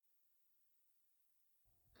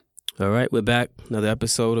All right, we're back. Another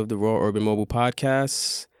episode of the Raw Urban Mobile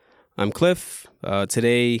Podcast. I'm Cliff.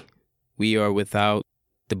 Today, we are without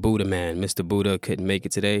the Buddha man. Mr. Buddha couldn't make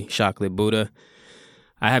it today. Chocolate Buddha.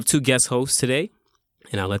 I have two guest hosts today,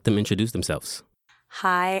 and I'll let them introduce themselves.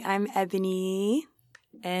 Hi, I'm Ebony.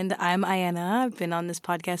 And I'm Ayana. I've been on this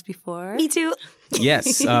podcast before. Me too.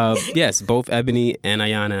 Yes, both Ebony and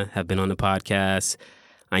Ayana have been on the podcast.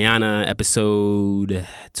 Ayana, episode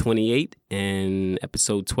 28 and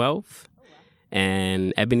episode 12.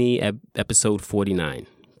 And Ebony, episode 49.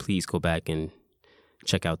 Please go back and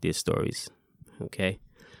check out their stories. Okay.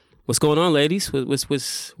 What's going on, ladies?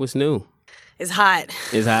 What's new? It's hot.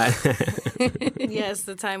 It's hot. Yes,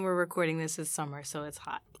 the time we're recording this is summer, so it's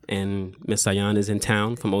hot. And Miss Ayana is in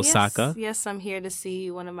town from Osaka. Yes, I'm here to see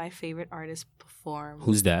one of my favorite artists perform.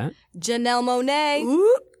 Who's that? Janelle Monáe.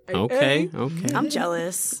 Ooh, Okay. I'm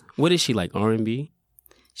jealous. What is she, like, R&B?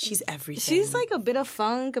 She's everything. She's like a bit of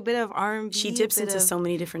funk, a bit of R&B. She dips a bit into of so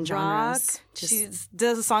many different rock. genres. She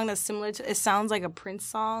does a song that's similar to, it sounds like a Prince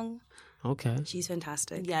song. Okay. She's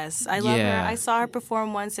fantastic. Yes, I love Yeah. her. I saw her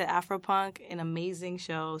perform once at Afropunk, an amazing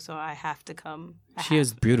show, so I have to come. She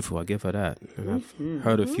is beautiful. I'll give her that. And I've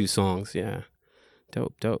heard a few songs. Yeah.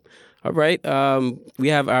 Dope. All right. We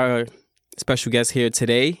have our special guest here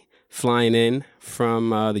today, flying in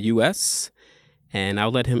from the U.S., and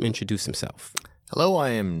I'll let him introduce himself. Hello, I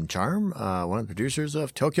am Charm, one of the producers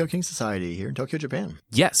of Tokyo King Society here in Tokyo, Japan.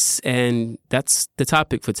 Yes, and that's the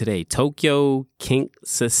topic for today, Tokyo Kink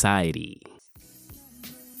Society.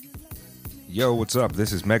 Yo, what's up?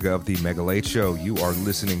 This is Mega of the Mega Late Show. You are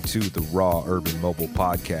listening to the Raw Urban Mobile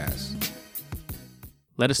Podcast.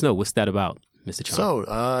 Let us know, what's that about, Mr. Charm?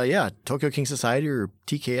 So, Tokyo King Society, or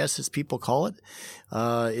TKS as people call it,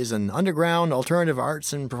 is an underground alternative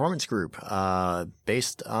arts and performance group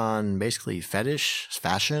based on basically fetish,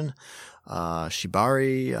 fashion,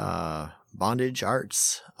 shibari, bondage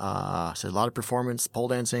arts. So a lot of performance, pole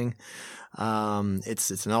dancing.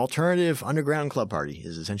 It's an alternative underground club party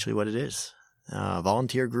is essentially what it is.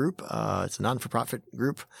 Volunteer group. It's a non-for-profit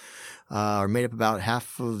group. Are made up about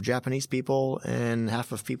half of Japanese people and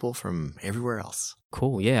half of people from everywhere else.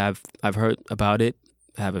 Cool. Yeah, I've heard about it.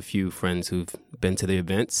 I have a few friends who've been to the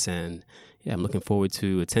events, and yeah, I'm looking forward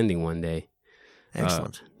to attending one day.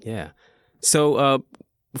 Excellent. Yeah. So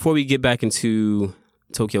before we get back into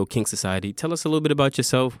Tokyo Kink Society, tell us a little bit about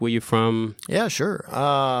yourself, where you're from. Yeah, sure.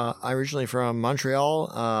 I'm originally from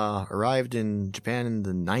Montreal. Arrived in Japan in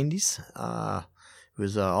the 90s. It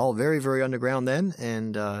was all very, very underground then,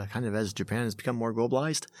 and kind of as Japan has become more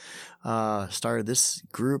globalized, started this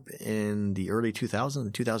group in the early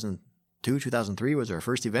 2000s. 2002, 2003 was our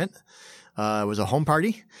first event. It was a home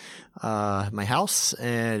party at my house,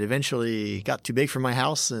 and eventually got too big for my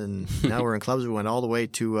house, and now we're in clubs. We went all the way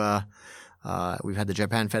to we've had the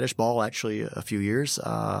Japan Fetish Ball actually a few years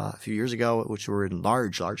ago, which were in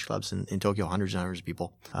large clubs in Tokyo, hundreds and hundreds of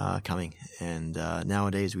people coming. And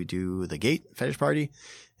nowadays we do the Gate Fetish Party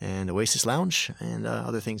and Oasis Lounge and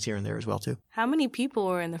other things here and there as well too. How many people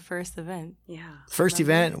were in the first event? Yeah. First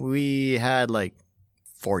event we had like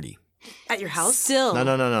 40. At your house? Still. No,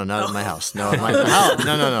 not at my house. No,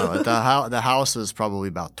 no. The house was probably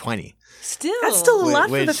about 20. Still. That's still a lot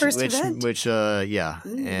for the first event.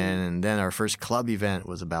 And then our first club event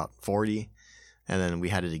was about 40. And then we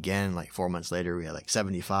had it again like 4 months later. We had like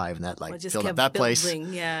 75, and that like just filled up kept that place.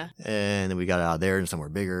 building, yeah. And then we got out there and somewhere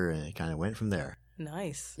bigger, and it kind of went from there.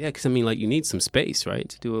 Nice. Yeah, because I mean, like, you need some space, right,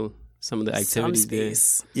 to do some of the activities Some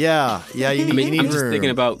space. Yeah. You there. I need, mean, you need I'm just room. thinking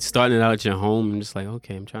about starting it out at your home. I'm just like,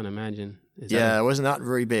 okay, I'm trying to imagine. Is Yeah, that it was not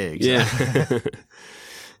very big. Yeah.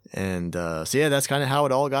 And that's kind of how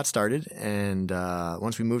it all got started. And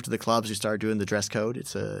once we moved to the clubs, we started doing the dress code.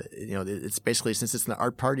 It's basically, since it's an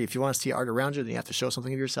art party, if you want to see art around you, then you have to show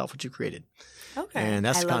something of yourself, what you created. Okay. And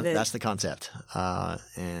I love it. that's the concept.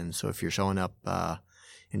 And so if you're showing up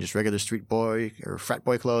in just regular street boy or frat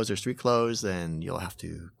boy clothes or street clothes, then you'll have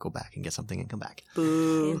to go back and get something and come back.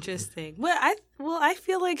 Boo. Interesting. Well, I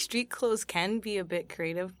feel like street clothes can be a bit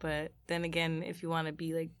creative, but then again, if you want to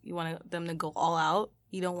be like, you want them to go all out,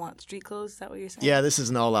 you don't want street clothes. Is that what you're saying? Yeah, this is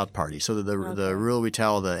an all-out party. So the rule we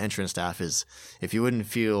tell the entrance staff is, if you wouldn't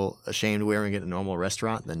feel ashamed wearing it in a normal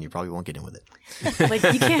restaurant, then you probably won't get in with it. Like,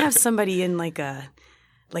 you can't have somebody in like a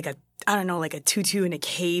I don't know, like a tutu and a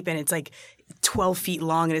cape, and it's like 12 feet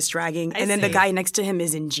long and it's dragging. And then the guy next to him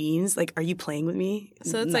is in jeans. Like, are you playing with me?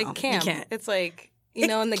 So it's No, like camp. You can't. It's like,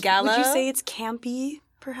 in the gala. Would you say it's campy,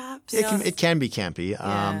 perhaps? It can be campy.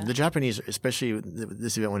 Yeah. The Japanese, especially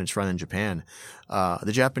this event when it's run in Japan,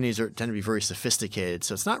 the Japanese tend to be very sophisticated.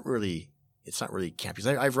 So it's not really it's not really campy. 'Cause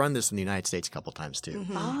I've run this in the United States a couple times too,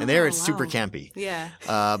 Oh, and there it's super wow. campy. Yeah.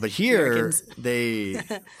 But here Americans.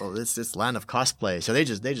 it's this land of cosplay, so they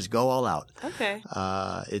just go all out. Okay.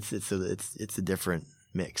 It's a different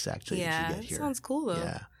mix actually that Yeah. you get It here. sounds cool though.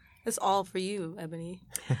 Yeah. It's all for you, Ebony.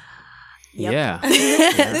 Yeah.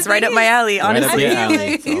 It's right up my alley, Right up honestly. your Yeah, alley. like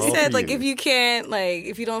It's you all said, for like you. if you can't, like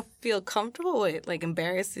if you don't feel comfortable with, like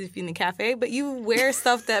embarrassed if you're in the cafe, but you wear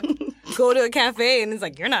stuff that go to a cafe and it's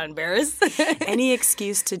like you're not embarrassed. Any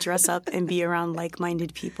excuse to dress up and be around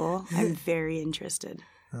like-minded people, I'm very interested.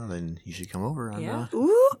 Well, then you should come over on Yeah.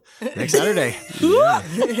 Ooh, next Saturday. Yeah.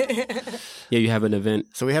 Yeah, you have an event.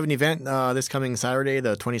 So we have an event this coming Saturday,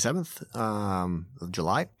 the 27th of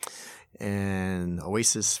July, and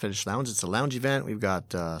Oasis Fetish Lounge. It's a lounge event. We've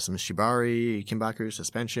got some shibari, kimbaku,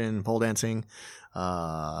 suspension, pole dancing.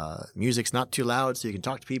 Music's not too loud, so you can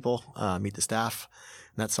talk to people, meet the staff.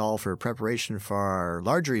 And that's all for preparation for our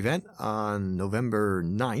larger event on November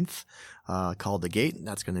 9th called The Gate.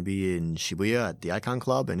 That's going to be in Shibuya at the Icon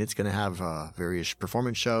Club, and it's going to have various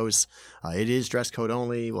performance shows. It is dress code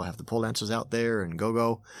only. We'll have the pole dancers out there and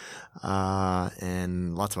go-go,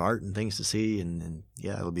 and lots of art and things to see. And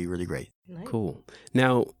yeah, it'll be really great. Cool.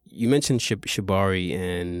 Now, you mentioned shibari,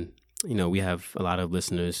 and, you know, we have a lot of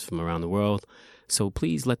listeners from around the world. So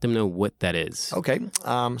please let them know what that is. Okay.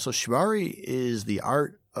 So shibari is the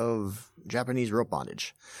art of Japanese rope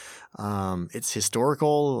bondage. It's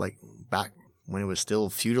historical, like back when it was still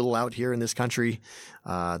feudal out here in this country.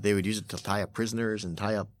 They would use it to tie up prisoners and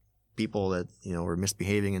tie up people that, you know, were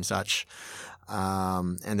misbehaving and such.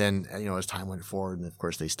 And then, you know, as time went forward, and of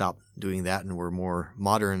course they stopped doing that and were more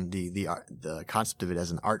modern, the concept of it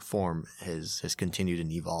as an art form has continued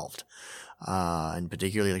and evolved. And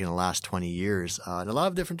particularly like in the last 20 years, in a lot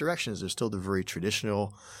of different directions. There's still the very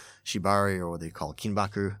traditional shibari, or what they call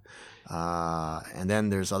kinbaku. And then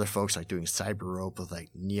there's other folks like doing cyber rope with like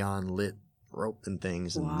neon lit rope and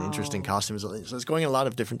things and Wow. interesting costumes. So it's going in a lot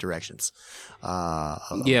of different directions. Yeah,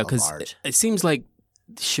 of because art. it seems like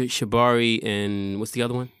shibari and what's the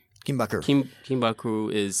other one? Kinbaku.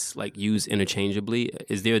 Kimbaku is like used interchangeably.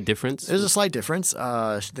 Is there a difference? There's a slight difference.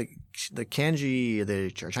 The kanji,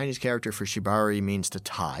 the Chinese character for shibari means to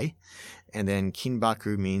tie, and then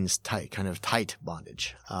kinbaku means tight, kind of tight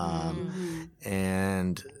bondage.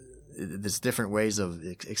 And there's different ways of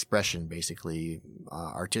expression, basically,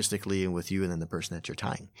 artistically and with you and then the person that you're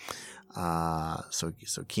tying. So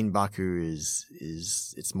kinbaku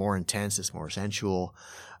is it's more intense, it's more sensual.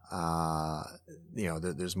 You know,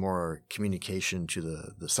 there's more communication to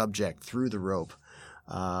the subject through the rope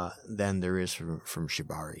than there is from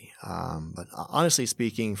shibari. But honestly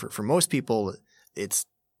speaking, for most people, it's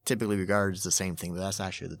typically regarded as the same thing, but that's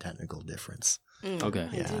actually the technical difference. Okay.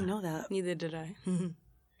 I didn't know that. Neither did I.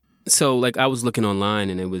 So, like, I was looking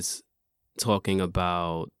online and it was talking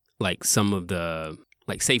about like some of the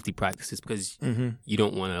like safety practices because you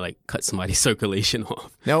don't want to like cut somebody's circulation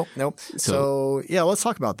off. Nope. So- So yeah, let's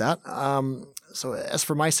talk about that. So as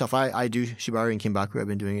for myself, I do shibari and kinbaku. I've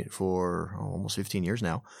been doing it for almost 15 years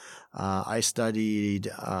now. I studied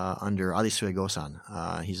under Ali Suego-san.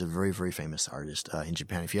 He's a very, very famous artist in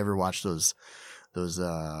Japan. If you ever watch those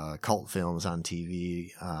cult films on TV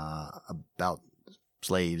about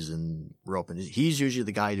slaves and rope, and he's usually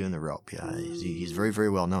the guy doing the rope. Yeah, he's very, very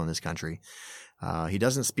well known in this country. He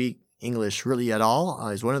doesn't speak English really at all.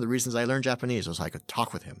 It's one of the reasons I learned Japanese was I could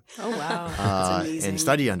talk with him Oh wow. That's amazing. and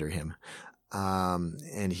study under him.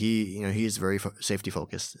 And he's very safety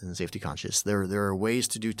focused and safety conscious. There are ways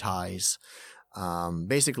to do ties.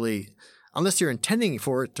 Basically, unless you're intending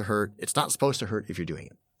for it to hurt, it's not supposed to hurt if you're doing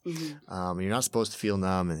it. You're not supposed to feel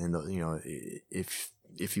numb, and you know, if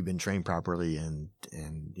you've been trained properly and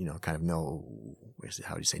you know, kind of know,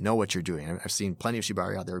 how do you say, know what you're doing. I've seen plenty of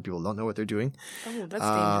shibari out there where people don't know what they're doing. Oh, that's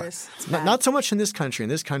dangerous. Not so much in this country. In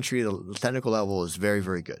this country, the technical level is very,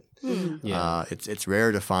 very good. Yeah. It's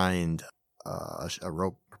rare to find a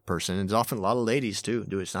rope person. And there's often a lot of ladies too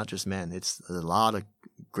do it. It's not just men. It's a lot of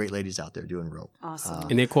great ladies out there doing rope. Awesome.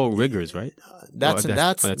 And they're called riggers, right? That's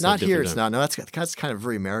that's not a here. different It's term. not. No, that's kind of a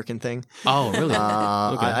very American thing. Oh, really?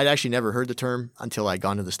 Okay. I'd actually never heard the term until I'd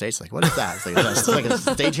gone to the States. Like, what is that? It's like a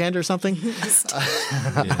stagehand or something.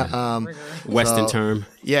 Western term.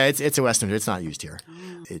 Yeah, it's a Western. It's not used here.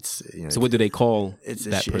 It's, you know, So what do they call it's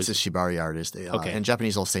that it's a person? shibari artist. Okay. And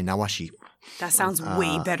Japanese will say nawashi. That sounds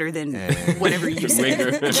way better than whatever you said.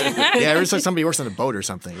 Rigger. Yeah, it's like somebody works on a boat or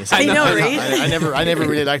something. It's I know, right? I never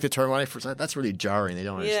really liked the term when I first. That's really jarring. They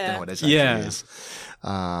don't understand what it actually Yeah. is. You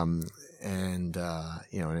know, and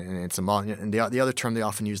it's and the other term they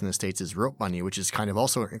often use in the States is rope bunny, which is kind of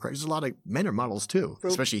also there's a lot of men are models too,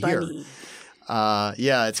 especially here. Bunny.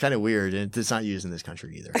 Yeah, it's kind of weird, and it's not used in this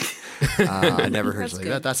country either. I never heard something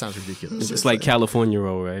like that. That sounds ridiculous. It's like California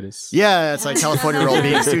roll, right? Yeah, it's like California roll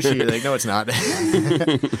being sushi. Like, no, it's not.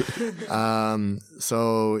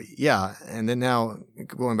 So yeah, and then now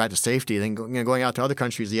going back to safety, then going out to other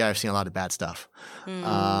countries, yeah, I've seen a lot of bad stuff.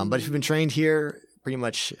 But if you've been trained here, pretty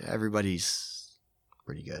much everybody's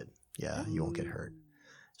pretty good. Yeah, you won't get hurt.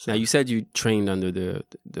 Now, you said you trained under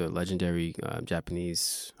the legendary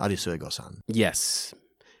Japanese Arisuya Go-san. Yes.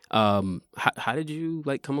 How did you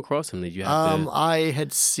come across him? Did you have I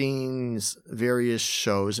had seen various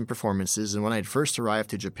shows and performances, and when I had first arrived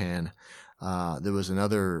to Japan, there was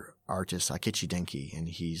another artist, Akechi Denki, and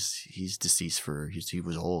he's deceased he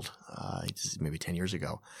was old, maybe 10 years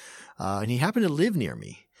ago, and he happened to live near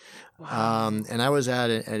me. Wow. And I was at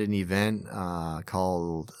an event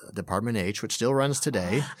called Department H, which still runs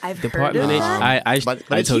today. I've Department heard of that.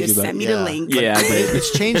 I told you about it. Sent me the link. Yeah, but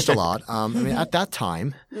it's changed a lot. I mean, at that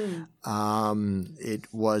time, it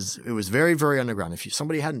was very, very underground. If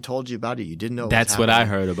somebody hadn't told you about it, you didn't know. That's what I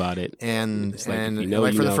heard about it. And for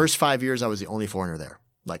the first 5 years, I was the only foreigner there,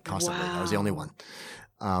 constantly. Wow. I was the only one.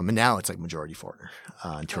 And now it's majority foreigner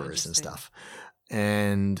and tourists and stuff.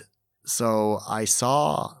 And so I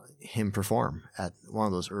saw him perform at one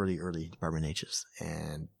of those early Department H's,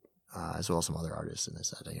 and as well as some other artists. And I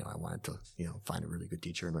said, I wanted to, find a really good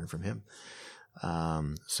teacher and learn from him.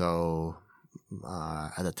 So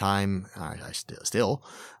at the time, I still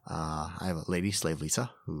have a lady, Slave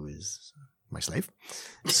Lisa, who is my slave.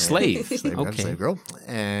 Slave, okay, slave girl,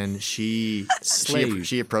 and she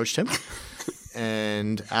approached him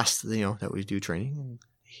and asked, that we do training, and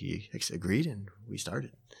he agreed, and we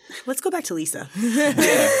started. Let's go back to Lisa. So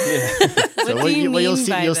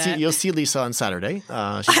you'll see Lisa on Saturday.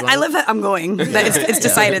 I love that I'm going. That it's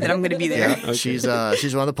decided that I'm going to be there. Yeah, okay. She's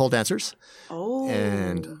one of the pole dancers. Oh,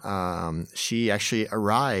 and she actually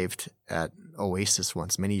arrived at Oasis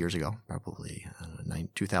once many years ago, probably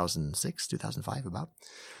 2006, 2005, about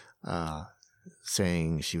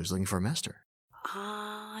saying she was looking for a master.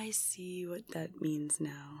 I see what that means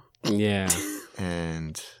now. Yeah,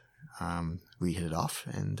 and. We hit it off,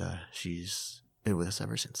 and she's been with us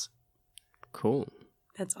ever since. Cool.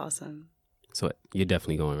 That's awesome. So you're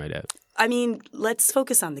definitely going right out. I mean, let's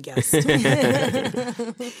focus on the guest. That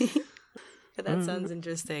sounds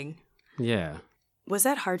interesting. Yeah. Was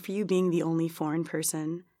that hard for you being the only foreign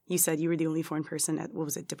person? You said you were the only foreign person at, what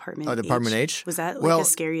was it, Department H? Department H? Was that a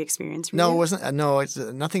scary experience for you? No, it wasn't. No, it's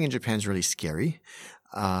nothing in Japan's really scary.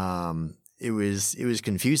 It was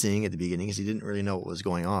confusing at the beginning because you didn't really know what was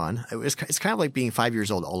going on. It's kind of like being 5 years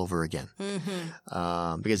old all over again,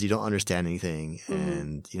 because you don't understand anything,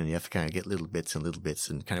 and you have to kind of get little bits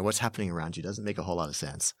and kind of what's happening around you doesn't make a whole lot of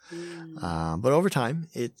sense. But over time,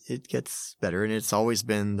 it gets better, and it's always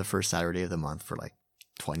been the first Saturday of the month for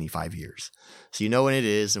 25 years, so you know when it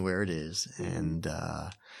is and where it is, and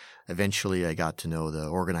eventually I got to know the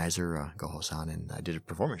organizer, Goho-san, and I did a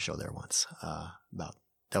performance show there once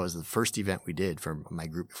That was the first event we did for my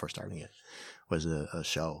group before starting it, was a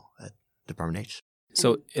show at Department H.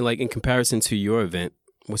 So, in comparison to your event,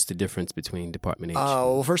 what's the difference between Department H?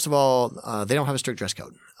 Well, first of all, they don't have a strict dress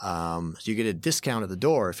code. So you get a discount at the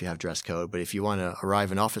door if you have dress code, but if you want to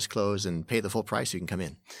arrive in office clothes and pay the full price, you can come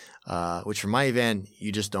in. Which for my event,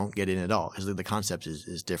 you just don't get in at all because the concept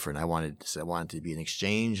is different. I wanted to be an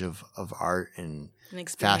exchange of art and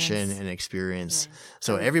fashion and experience. Yeah.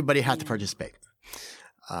 So everybody had to participate.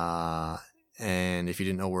 And if you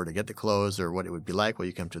didn't know where to get the clothes or what it would be like, well,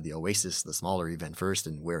 you come to the Oasis, the smaller event first,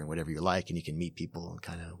 and wearing whatever you like, and you can meet people and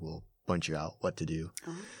kind of will punch you out what to do,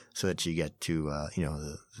 so that you get to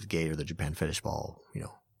the gate or the Japan Fetish Ball,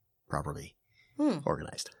 properly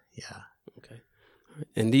organized. Yeah. Okay.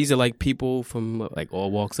 And these are people from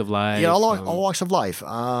all walks of life. Yeah, all walks of life.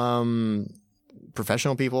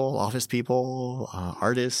 Professional people, office people,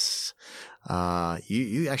 artists.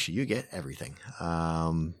 You get everything.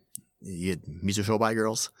 You get Mizu Shobai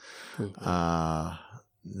girls,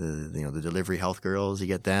 the delivery health girls. You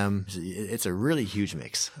get them. It's a really huge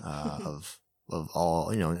mix of all.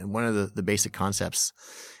 And one of the basic concepts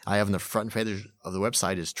I have on the front page of the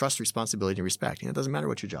website is trust, responsibility, and respect. It doesn't matter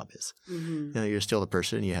what your job is. You're still a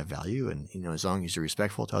person. You have value, and as long as you're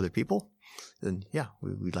respectful to other people, then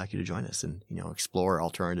we'd like you to join us and explore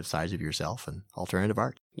alternative sides of yourself and alternative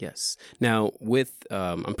art. Yes. Now, with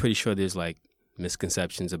I'm pretty sure there's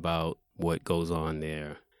misconceptions about what goes on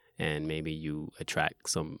there, and maybe you attract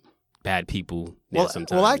some bad people there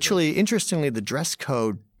sometimes. Well, actually, interestingly, the dress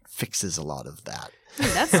code fixes a lot of that.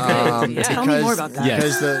 That's good. Tell me more about that.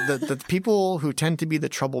 Because the people who tend to be the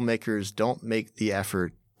troublemakers don't make the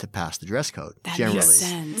effort to pass the dress code. That generally, makes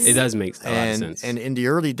sense. It does make a lot of sense. And in the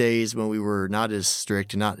early days when we were not as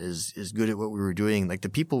strict and not as good at what we were doing, like the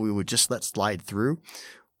people we would just let slide through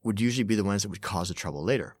would usually be the ones that would cause the trouble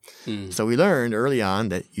later. So we learned early on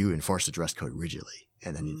that you enforce the dress code rigidly,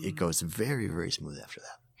 and then it goes very, very smooth after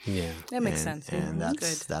that. Yeah. That makes sense. And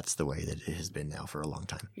Good. that's the way that it has been now for a long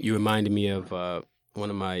time. You reminded me of one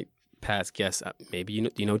of my past guests. Maybe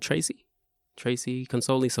you know Tracy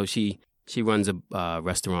Consoli. So she runs a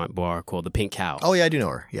restaurant bar called the Pink Cow. Oh yeah, I do know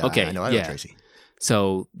her. Yeah, Okay, I know Tracy.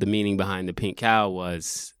 So the meaning behind the Pink Cow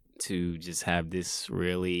was to just have this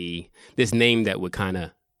name that would kind of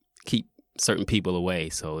keep certain people away.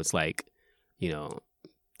 So it's like,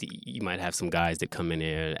 you might have some guys that come in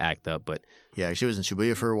there and act up, but yeah, she was in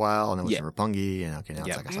Shibuya for a while, and then was in Roppongi, and now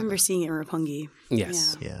it's I remember seeing it in Roppongi.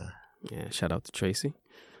 yes, yeah. Shout out to Tracy.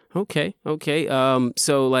 Okay.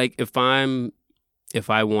 So like, if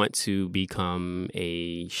I want to become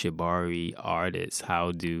a shibari artist,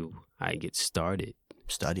 how do I get started?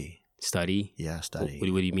 Study. Yeah, study. What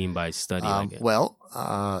do you mean by study?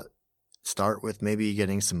 Start with maybe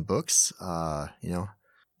getting some books.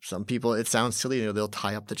 Some people, it sounds silly, they'll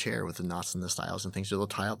tie up the chair with the knots and the styles and things. So they'll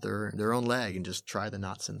tie up their own leg and just try the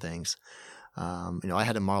knots and things. I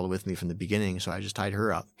had a model with me from the beginning, so I just tied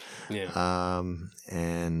her up. Yeah.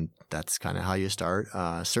 And that's kind of how you start.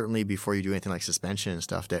 Certainly before you do anything like suspension and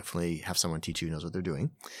stuff, definitely have someone teach you who knows what they're doing.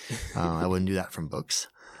 I wouldn't do that from books.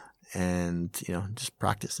 And, just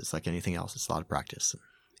practice. It's like anything else. It's a lot of practice.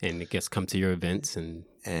 And I guess come to your events and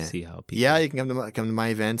see how people. Yeah, you can come to my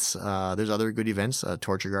events. There's other good events.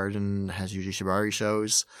 Torture Garden has usually shibari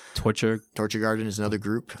shows. Torture Garden is another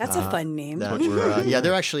group. That's a fun name.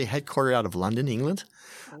 They're actually headquartered out of London, England.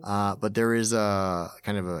 But there is a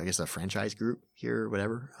kind of a franchise group here,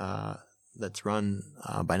 whatever, that's run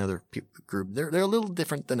by another group. They're a little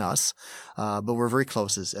different than us, but we're very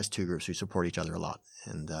close as two groups. We support each other a lot,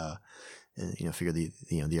 and figure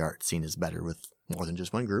the art scene is better with more than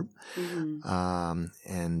just one group.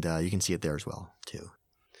 And you can see it there as well too.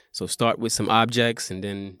 So start with some objects and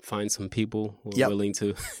then find some people who are willing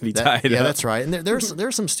to be tied up. Yeah, that's right. And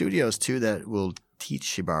there's some studios too that will teach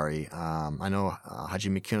shibari. I know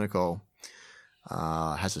Hajime Kuniko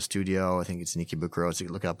has a studio. I think it's in Ikebukuro, so you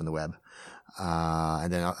can look it up on the web.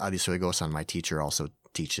 And then Adisui Gosan, my teacher, also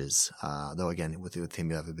teaches. Though again, with him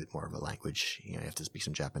you have a bit more of a language. You have to speak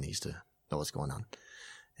some Japanese to know what's going on.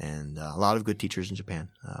 And a lot of good teachers in Japan.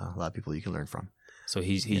 A lot of people you can learn from. So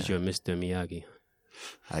he's your Mr. Miyagi.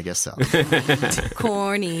 I guess so.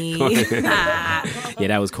 Corny. Yeah,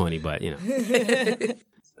 that was corny, but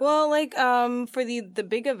Well, for the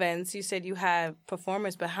big events, you said you have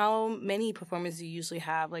performers, but how many performers do you usually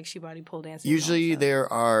have, like shibari pole dancing? Usually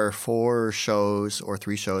there are 4 shows or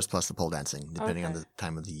 3 shows plus the pole dancing, depending on the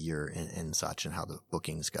time of the year and such and how the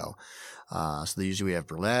bookings go. So usually we have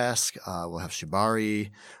burlesque, we'll have shibari,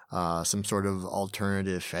 some sort of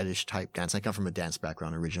alternative fetish type dance. I come from a dance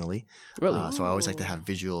background originally. Really? So I always like to have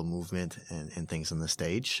visual movement and things on the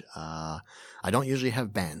stage. I don't usually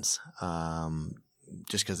have bands.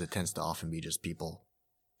 Just because it tends to often be just people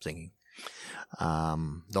singing.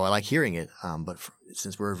 Though I like hearing it, but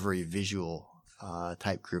since we're a very visual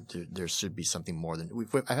type group, there should be something more than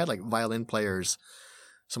I've had like violin players.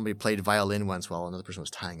 Somebody played violin once while another person was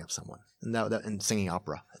tying up someone, and singing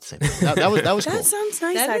opera at the same time. That was cool. That sounds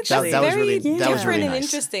nice, That actually. That was really different and nice.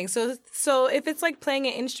 interesting. So if it's like playing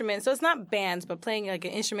an instrument, so it's not bands, but playing like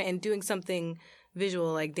an instrument and doing something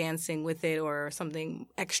visual, like dancing with it or something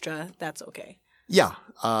extra, that's okay. Yeah,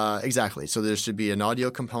 exactly. So there should be an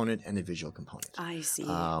audio component and a visual component. I see.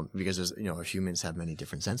 Because there's, humans have many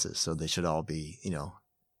different senses, so they should all be,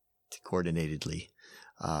 coordinatedly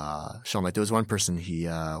shown. Like there was one person,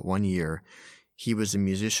 one year, he was a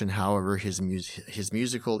musician. However, his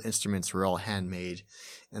musical instruments were all handmade,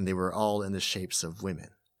 and they were all in the shapes of women.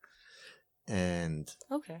 And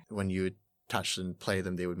when you would touch and play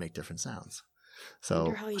them, they would make different sounds.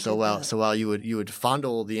 So while you would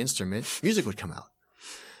fondle the instrument, music would come out.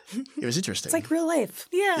 It was interesting. It's like real life.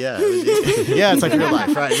 Yeah. Yeah, it's like real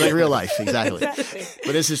life, right? It's like real life, exactly.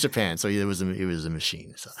 But this is Japan, so it was a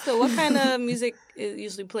machine. So what kind of music is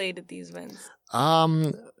usually played at these events?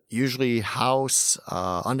 Usually house,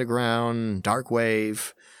 underground, dark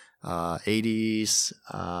wave, 80s,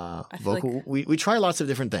 vocal. We try lots of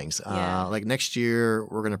different things. Like next year,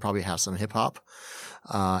 we're going to probably have some hip hop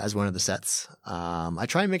as one of the sets. I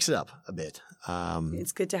try and mix it up a bit.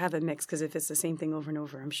 It's good to have a mix because if it's the same thing over and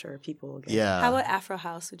over, I'm sure people will get Yeah. How about Afro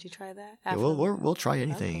House? Would you try that? Yeah, we'll try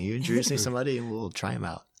anything. You introduce me to somebody and we'll try them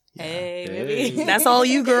out. Yeah. Hey, maybe. That's all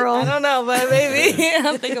you, girl. I don't know, but maybe.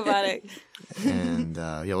 I'll think about it. And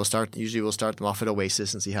And we'll start them off at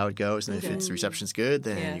Oasis and see how it goes. And if its reception's good,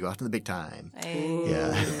 then you go off to the big time.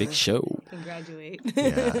 Yeah, The big show. Can graduate.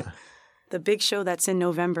 yeah. The big show that's in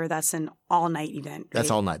November, that's an all-night event. That's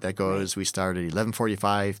right? all night. That goes. We start at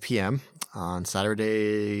 11:45 p.m. on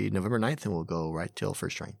Saturday, November 9th, and we'll go right till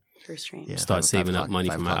first train. First train. Yeah, Start 5 saving up o'clock- money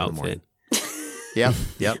 5 for my o'clock in the outfit. morning. Yep.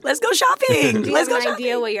 Let's go shopping. Do you Let's have go an shopping.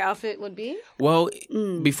 idea what your outfit would be? Well,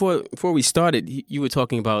 before we started, you were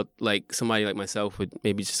talking about like somebody like myself with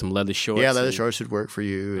maybe just some leather shorts. Yeah, leather and- shorts would work for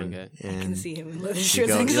you. And, Okay. and I can see him in leather you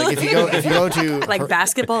shorts. go, actually. like, if you go to Like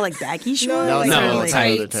basketball, like baggy shorts? No, Or no, like,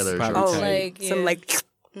 tight. Taylor Probably shorts. Oh, tight. Like, some yeah. like,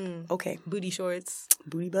 Mm. okay, booty shorts.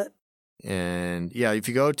 booty butt. And yeah, if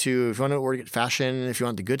you want to get fashion, if you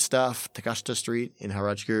want the good stuff, Takashita Street in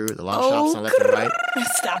Harajuku, the launch shops on left and right.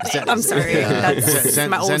 Stop it. I'm sorry. Yeah. That's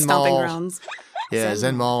Zen- my old Zen stomping Mall. grounds. Yeah,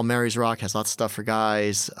 Zen Mall, Mary's Rock has lots of stuff for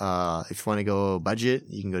guys. If you want to go budget,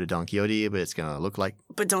 you can go to Don Quixote, but it's gonna look like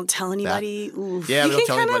But don't tell anybody. Oof. yeah. You But don't can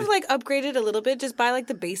tell kind anybody. of like upgrade it a little bit. Just buy like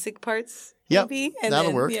the basic parts. Yep, maybe, and that'll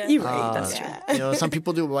then, work. Yeah. You're right. That's true. You know, some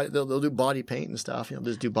people they'll do body paint and stuff. You know,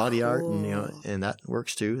 just do body art, and and that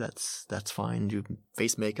works too. That's fine. Do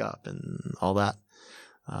face makeup and all that.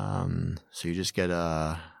 So you just get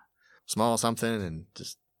a small something and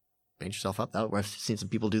just paint yourself up. I've seen some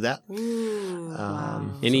people do that. Ooh,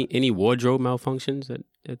 wow. Any wardrobe malfunctions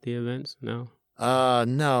at the events? No.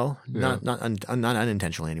 No, Yeah. not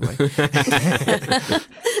unintentionally anyway.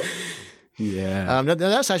 Yeah.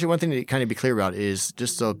 That's actually one thing to kind of be clear about is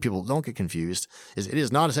just so people don't get confused. Is it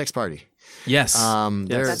is not a sex party. Yes.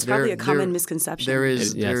 That's probably a common misconception. There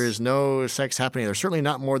is Yes. there is no sex happening. There's certainly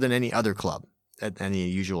not more than any other club at any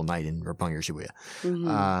usual night in Roppongi or Shibuya.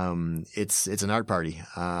 Mhm. It's an art party.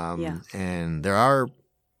 Yeah. And there are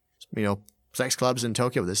sex clubs in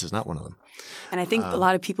Tokyo. But this is not one of them. And I think a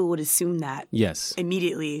lot of people would assume that yes.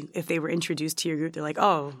 immediately if they were introduced to your group. They're like,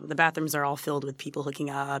 oh, the bathrooms are all filled with people hooking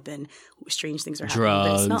up and strange things are happening.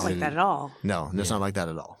 But it's not Drugs like and- that at all. No, it's not like that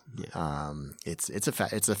at all. It's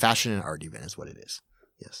a fashion and art event is what it is.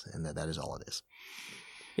 Yes, and that is all it is.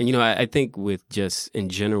 And I think with just in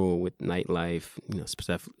general with nightlife,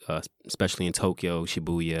 especially in Tokyo,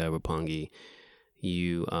 Shibuya, Roppongi,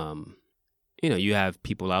 you have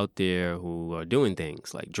people out there who are doing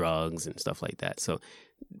things like drugs and stuff like that. So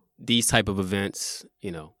these type of events,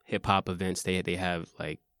 hip hop events, they have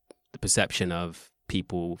like the perception of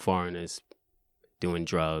people, foreigners, doing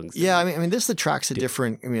drugs. Yeah, I mean, this attracts a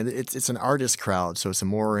different. I mean, it's an artist crowd, so it's a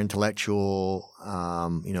more intellectual,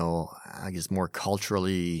 I guess more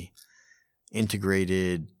culturally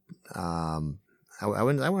integrated. I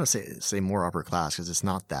want to say more upper class because it's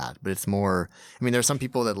not that, but it's more. I mean, there's some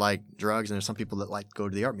people that like drugs, and there's some people that like go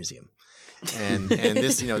to the art museum, and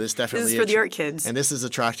this this definitely This is for the art kids. and this is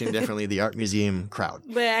attracting definitely the art museum crowd.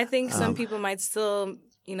 But I think some people might still,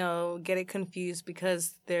 get it confused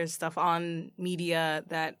because there's stuff on media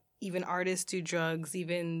that even artists do drugs,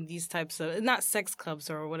 even these types of, not sex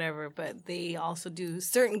clubs or whatever, but they also do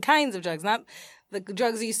certain kinds of drugs. Not the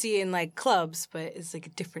drugs you see in like clubs, but it's like a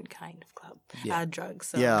different kind of club drugs.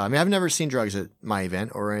 So. Yeah, I mean, I've never seen drugs at my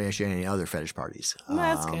event or actually any other fetish parties. No,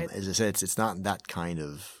 that's good. As I said, it's not that kind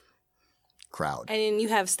of crowd. And then you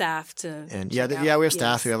have staff to. And check out. we have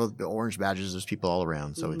staff. Yes. We have the orange badges. There's people all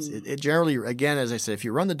around. So it generally, again, as I said, if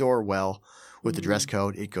you run the door well with the dress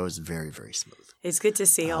code, it goes very, very smooth. It's good to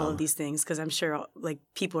say all of these things because I'm sure like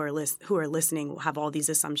people who are listening will have all these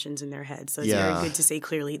assumptions in their heads. So it's Yeah. very good to say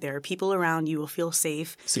clearly there are people around. You will feel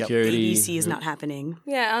safe. Security. ABC is not happening.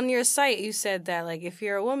 Yeah, on your site, you said that like if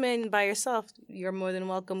you're a woman by yourself, you're more than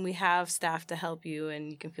welcome. We have staff to help you,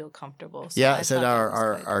 and you can feel comfortable. So Yeah, I I said thought that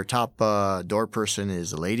our, was good. our top door person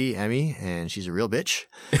is a lady, Emmy, and she's a real bitch.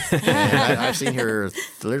 And I've seen her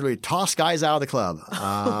literally toss guys out of the club,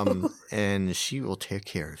 and she will take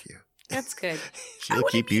care of you. That's good. She'll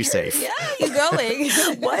keep you safe. Yeah, you going?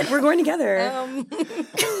 What? We're going together.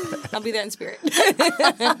 I'll be there in spirit.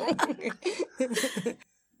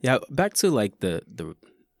 Yeah, back to like the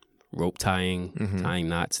rope tying, Mm-hmm. tying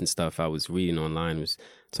knots and stuff. I was reading online was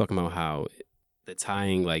talking about how the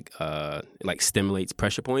tying like stimulates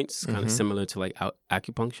pressure points, kind of similar to like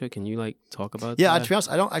acupuncture. Can you like talk about Yeah, that? to be honest,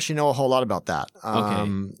 I don't actually know a whole lot about that.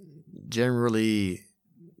 Okay. Generally,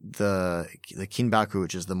 the kinbaku,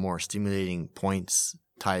 which is the more stimulating points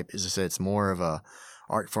type, as I said, it's more of a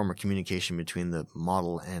art form of communication between the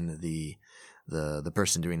model and the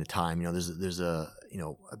person doing the time. There's a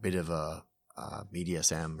a bit of a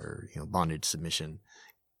BDSM or bondage submission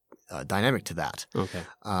dynamic to that. Okay.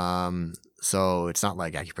 So it's not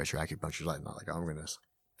like acupressure. Acupuncture is not like I'm going to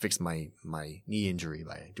fix my knee injury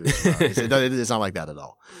by doing it. It's not like that at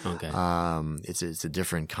all. Okay. It's a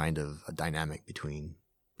different kind of a dynamic between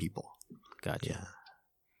people. Gotcha. Yeah.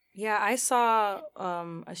 Yeah, I saw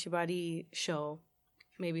a Shibari show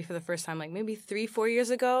maybe for the first time, like maybe 3-4 years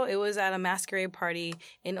ago. It was at a masquerade party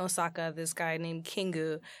in Osaka. This guy named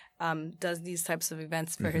Kingu does these types of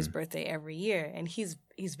events for his birthday every year, and he's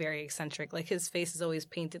very eccentric. Like his face is always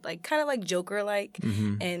painted like kind of like Joker-like,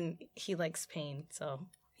 and he likes pain, so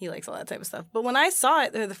he likes all that type of stuff. But when I saw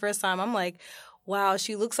it the first time, I'm like, wow,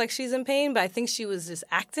 she looks like she's in pain, but I think she was just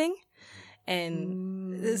acting.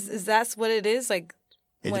 And is that's what it is? Like,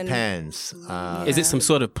 It depends. Is it some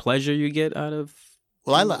sort of pleasure you get out of?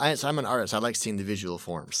 Well, I'm an artist. I like seeing the visual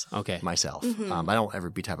forms myself. I don't ever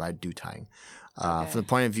be type. I do tying. From the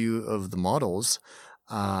point of view of the models,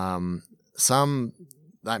 I've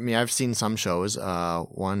seen some shows.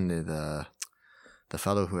 One, the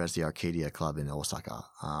fellow who has the Arcadia Club in Osaka,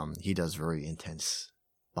 he does very intense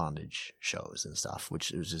bondage shows and stuff,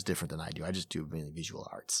 which is just different than I do. I just do mainly visual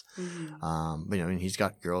arts. But he's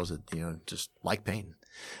got girls that just like pain.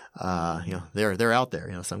 They're out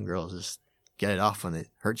there. Some girls just get it off when it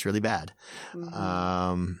hurts really bad.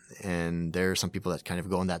 And there are some people that kind of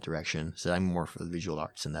go in that direction. So I'm more for the visual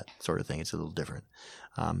arts and that sort of thing. It's a little different.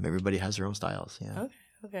 Everybody has their own styles. Yeah.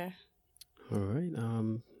 Okay. All right.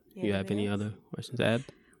 You have any other questions, Ab?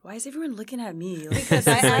 Why is everyone looking at me? Because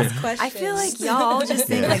I ask questions. I feel like y'all just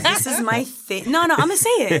think like this is my thing. No, I'm gonna say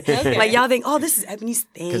it. Okay. Like y'all think, oh, this is Ebony's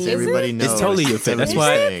thing. Because everybody knows. It's totally your thing. That's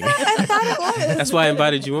why. I thought it was. That's why I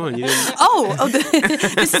invited you on. You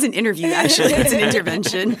didn't. This is an interview. Actually, it's an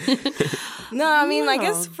intervention. No, I mean, I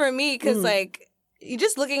guess for me, because like you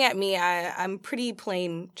just looking at me, I'm pretty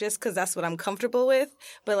plain, just because that's what I'm comfortable with.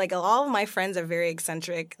 But like all of my friends are very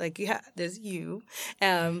eccentric. Like there's you,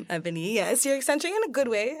 Ebony. Yes, you're eccentric in a good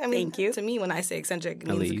way. I mean, thank you. To me, when I say eccentric, it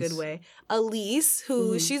means a good way. Elise,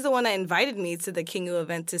 who she's the one that invited me to the Kingu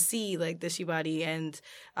event to see like the Shibari, and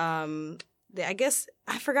I guess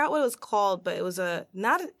I forgot what it was called, but it was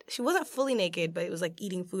she wasn't fully naked, but it was like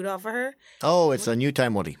eating food off of her. Oh, it's a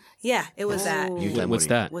Nyutai Mori. Yeah, it was that. What's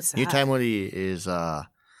that? Nyutai Mori is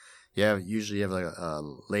usually you have like a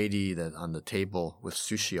lady that on the table with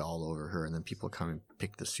sushi all over her, and then people come and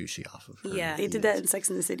pick the sushi off of her. Yeah, they did that in Sex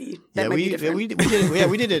and the City. That might be different. We did it.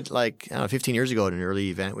 We did it like 15 years ago at an early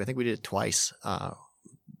event. I think we did it twice.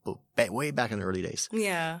 Way back in the early days.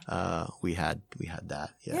 Yeah. We had that.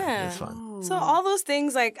 Yeah. It was fun. So all those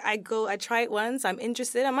things, like I try it once, I'm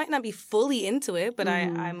interested. I might not be fully into it, but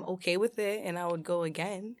I'm okay with it, and I would go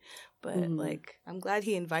again. But like, I'm glad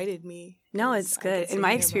he invited me. No, it's good. In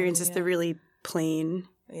my experience, it's the really plain,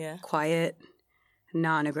 quiet,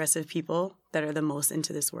 non-aggressive people that are the most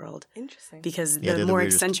into this world. Interesting. Because the more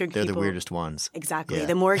eccentric people... They're the weirdest ones. Exactly. Yeah.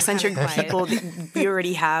 The more eccentric people we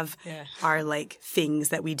already have are like things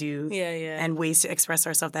that we do and ways to express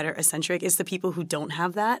ourselves that are eccentric. It's the people who don't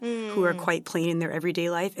have that, who are quite plain in their everyday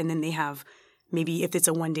life, and then they have... Maybe if it's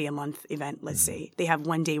a 1 day a month event, let's say, they have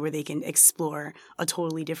 1 day where they can explore a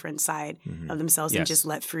totally different side of themselves and just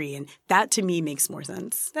let free. And that to me makes more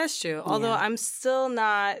sense. That's true. Although I'm still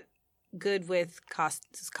not good with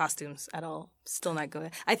costumes at all. Still not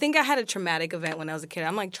good. I think I had a traumatic event when I was a kid.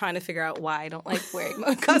 I'm like trying to figure out why I don't like wearing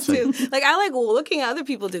my costumes. Like I like looking at other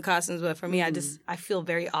people do costumes, but for me, I feel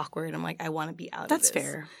very awkward. I'm like, I want to be out of this. That's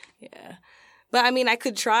fair. Yeah. But I mean, I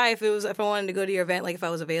could try if I wanted to go to your event, like if I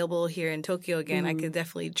was available here in Tokyo again, I could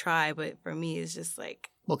definitely try. But for me, it's just like...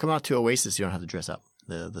 Well, come out to Oasis. You don't have to dress up.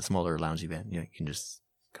 The smaller lounge event. You can just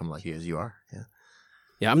come like you as you are. Yeah.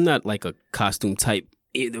 Yeah, I'm not like a costume type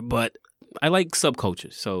either, but I like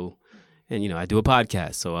subcultures. So, and I do a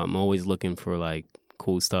podcast, so I'm always looking for like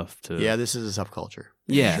cool stuff to... Yeah, this is a subculture.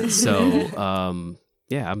 Yeah, so I'm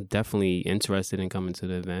definitely interested in coming to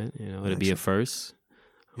the event. It'll be a first.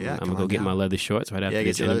 Yeah, I'm going to go get my leather shorts right after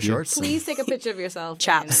this get your leather interview. shorts. Please take a picture of yourself.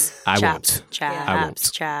 Chaps. I won't.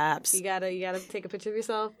 Chaps. You gotta take a picture of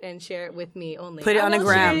yourself and share it with me only. Put it on the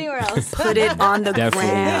gram. Anywhere else. Put it on the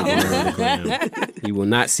gram. You will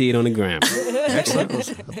not see it on the gram. Excellent. It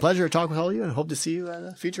was a pleasure to talk with all of you, and hope to see you at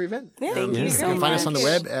a future event. Yeah, thank you so much. You can find us on the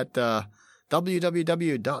web at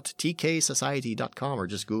www.tksociety.com or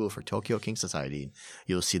just Google for Tokyo King Society.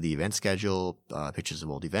 You'll see the event schedule, pictures of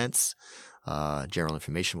old events, general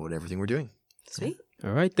information about everything we're doing. Sweet. All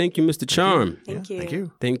right. Thank you, Mr. Charm. Thank you. Thank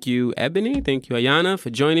you. Thank you, Ebony. Thank you, Ayana, for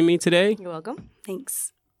joining me today. You're welcome.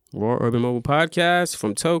 Thanks. Raw Urban Mobile Podcast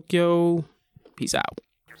from Tokyo. Peace out.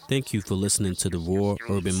 Thank you for listening to the Raw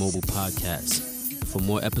Urban Mobile Podcast. For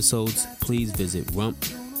more episodes, please visit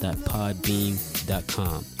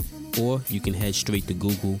rump.podbean.com, or you can head straight to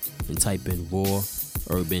Google and type in Raw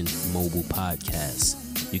Urban Mobile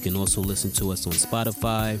Podcast. You can also listen to us on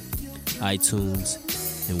Spotify,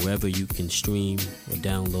 iTunes, and wherever you can stream or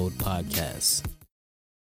download podcasts.